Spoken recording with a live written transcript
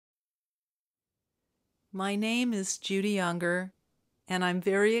My name is Judy Younger, and I'm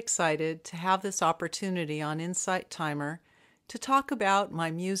very excited to have this opportunity on Insight Timer to talk about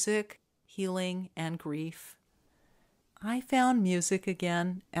my music, healing, and grief. I found music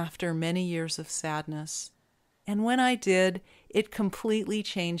again after many years of sadness, and when I did, it completely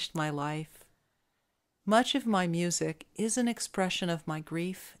changed my life. Much of my music is an expression of my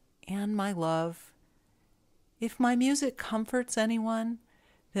grief and my love. If my music comforts anyone,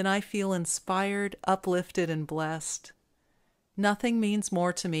 then I feel inspired, uplifted, and blessed. Nothing means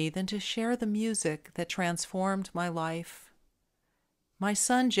more to me than to share the music that transformed my life. My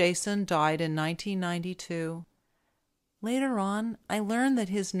son Jason died in 1992. Later on, I learned that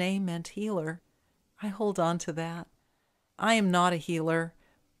his name meant healer. I hold on to that. I am not a healer,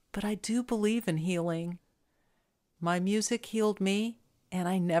 but I do believe in healing. My music healed me, and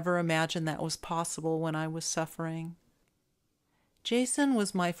I never imagined that was possible when I was suffering. Jason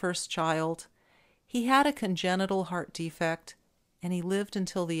was my first child. He had a congenital heart defect, and he lived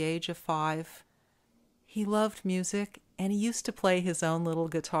until the age of 5. He loved music, and he used to play his own little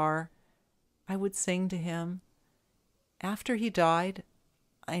guitar. I would sing to him. After he died,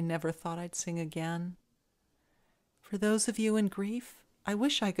 I never thought I'd sing again. For those of you in grief, I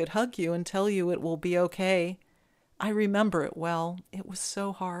wish I could hug you and tell you it will be okay. I remember it well. It was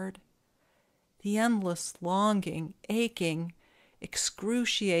so hard. The endless longing, aching,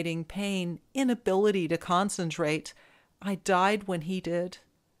 excruciating pain, inability to concentrate. I died when he did.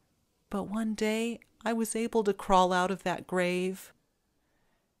 But one day I was able to crawl out of that grave.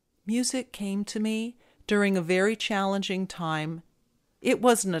 Music came to me during a very challenging time. It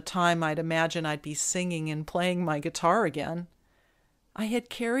wasn't a time I'd imagine I'd be singing and playing my guitar again. I had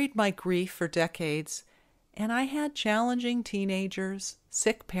carried my grief for decades, and I had challenging teenagers,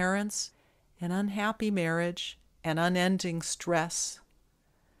 sick parents, an unhappy marriage, and unending stress.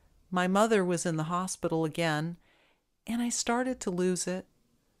 My mother was in the hospital again, and I started to lose it.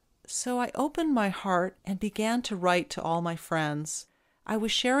 So I opened my heart and began to write to all my friends. I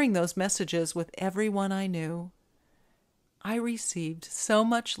was sharing those messages with everyone I knew. I received so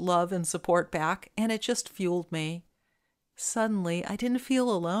much love and support back, and it just fueled me. Suddenly, I didn't feel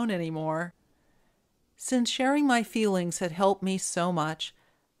alone anymore. Since sharing my feelings had helped me so much,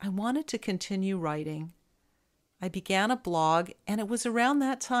 I wanted to continue writing. I began a blog, and it was around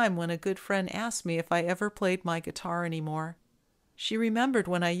that time when a good friend asked me if I ever played my guitar anymore. She remembered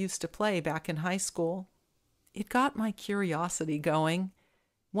when I used to play back in high school. It got my curiosity going.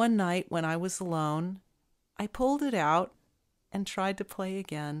 One night when I was alone, I pulled it out and tried to play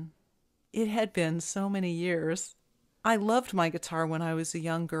again. It had been so many years. I loved my guitar when I was a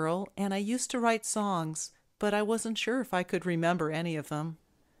young girl, and I used to write songs, but I wasn't sure if I could remember any of them.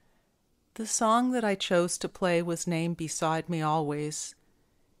 The song that I chose to play was named Beside Me Always.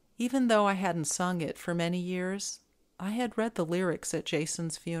 Even though I hadn't sung it for many years, I had read the lyrics at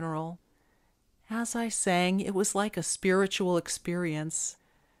Jason's funeral. As I sang, it was like a spiritual experience.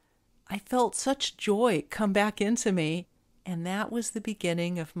 I felt such joy come back into me, and that was the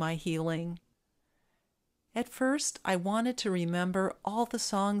beginning of my healing. At first, I wanted to remember all the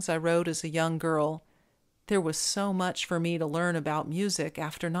songs I wrote as a young girl. There was so much for me to learn about music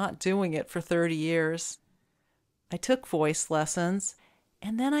after not doing it for 30 years. I took voice lessons,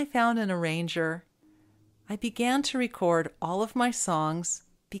 and then I found an arranger. I began to record all of my songs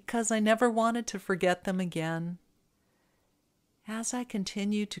because I never wanted to forget them again. As I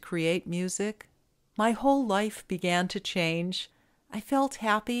continued to create music, my whole life began to change. I felt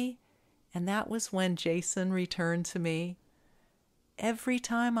happy, and that was when Jason returned to me. Every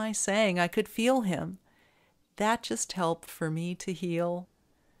time I sang, I could feel him. That just helped for me to heal.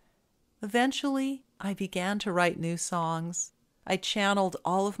 Eventually, I began to write new songs. I channeled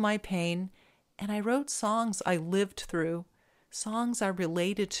all of my pain, and I wrote songs I lived through, songs I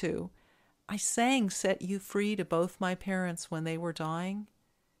related to. I sang Set You Free to both my parents when they were dying.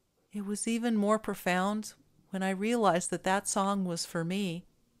 It was even more profound when I realized that that song was for me.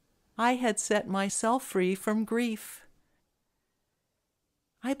 I had set myself free from grief.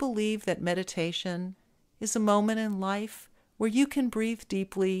 I believe that meditation is a moment in life where you can breathe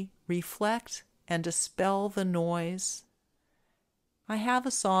deeply, reflect, and dispel the noise. I have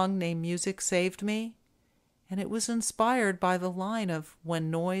a song named Music Saved Me, and it was inspired by the line of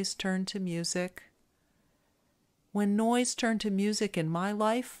When Noise Turned to Music. When noise turned to music in my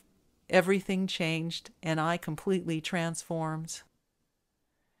life, everything changed and I completely transformed.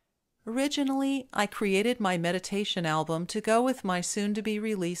 Originally, I created my meditation album to go with my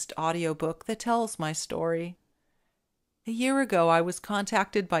soon-to-be-released audiobook that tells my story. A year ago, I was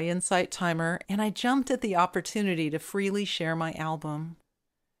contacted by Insight Timer, and I jumped at the opportunity to freely share my album.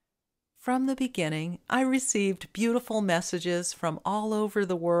 From the beginning, I received beautiful messages from all over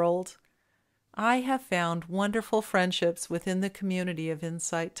the world. I have found wonderful friendships within the community of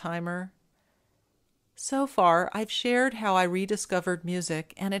Insight Timer. So far, I've shared how I rediscovered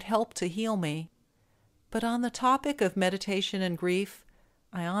music and it helped to heal me. But on the topic of meditation and grief,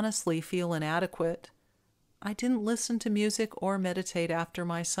 I honestly feel inadequate. I didn't listen to music or meditate after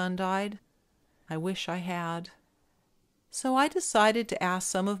my son died. I wish I had. So I decided to ask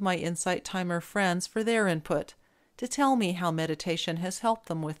some of my Insight Timer friends for their input, to tell me how meditation has helped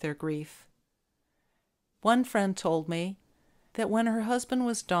them with their grief. One friend told me that when her husband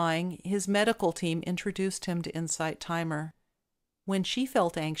was dying, his medical team introduced him to Insight Timer. When she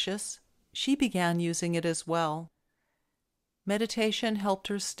felt anxious, she began using it as well. Meditation helped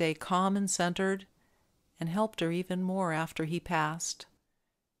her stay calm and centered, and helped her even more after he passed.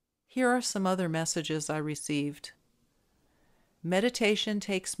 Here are some other messages I received. Meditation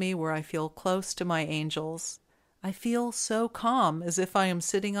takes me where I feel close to my angels. I feel so calm, as if I am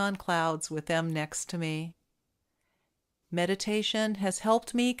sitting on clouds with them next to me. Meditation has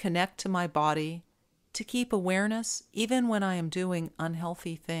helped me connect to my body, to keep awareness even when I am doing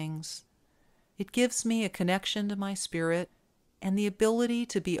unhealthy things. It gives me a connection to my spirit and the ability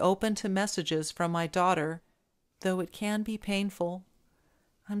to be open to messages from my daughter, though it can be painful.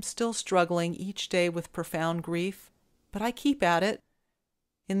 I'm still struggling each day with profound grief, but I keep at it.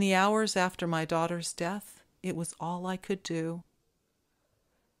 In the hours after my daughter's death, it was all I could do.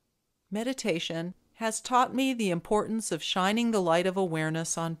 Meditation has taught me the importance of shining the light of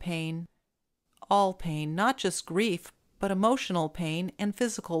awareness on pain. All pain, not just grief, but emotional pain and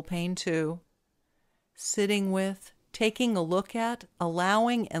physical pain too. Sitting with, taking a look at,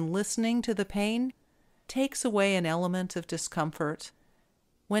 allowing and listening to the pain takes away an element of discomfort.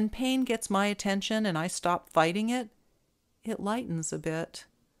 When pain gets my attention and I stop fighting it, it lightens a bit.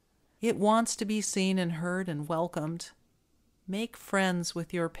 It wants to be seen and heard and welcomed. Make friends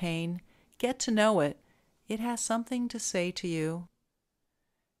with your pain. Get to know it. It has something to say to you.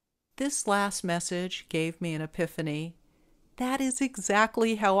 This last message gave me an epiphany. That is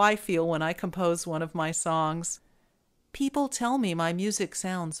exactly how I feel when I compose one of my songs. People tell me my music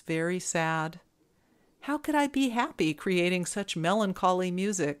sounds very sad. How could I be happy creating such melancholy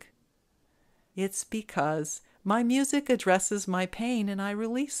music? It's because my music addresses my pain and I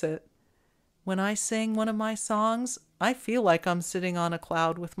release it. When I sing one of my songs, I feel like I'm sitting on a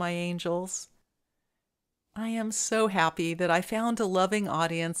cloud with my angels. I am so happy that I found a loving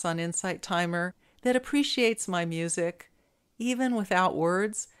audience on Insight Timer that appreciates my music. Even without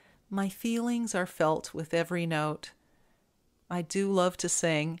words, my feelings are felt with every note. I do love to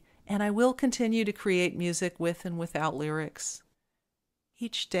sing, and I will continue to create music with and without lyrics.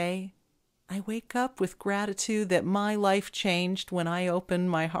 Each day, I wake up with gratitude that my life changed when I opened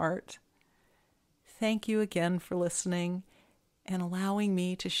my heart. Thank you again for listening and allowing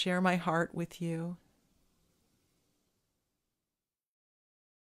me to share my heart with you.